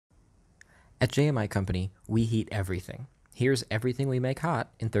At JMI Company, we heat everything. Here's everything we make hot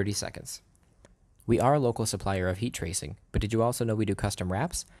in 30 seconds. We are a local supplier of heat tracing, but did you also know we do custom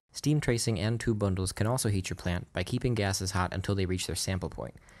wraps? Steam tracing and tube bundles can also heat your plant by keeping gases hot until they reach their sample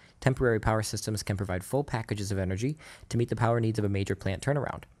point. Temporary power systems can provide full packages of energy to meet the power needs of a major plant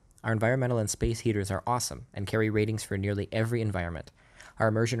turnaround. Our environmental and space heaters are awesome and carry ratings for nearly every environment. Our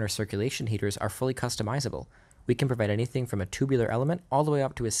immersion or circulation heaters are fully customizable. We can provide anything from a tubular element all the way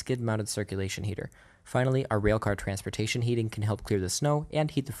up to a skid-mounted circulation heater. Finally, our railcar transportation heating can help clear the snow and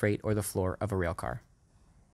heat the freight or the floor of a railcar.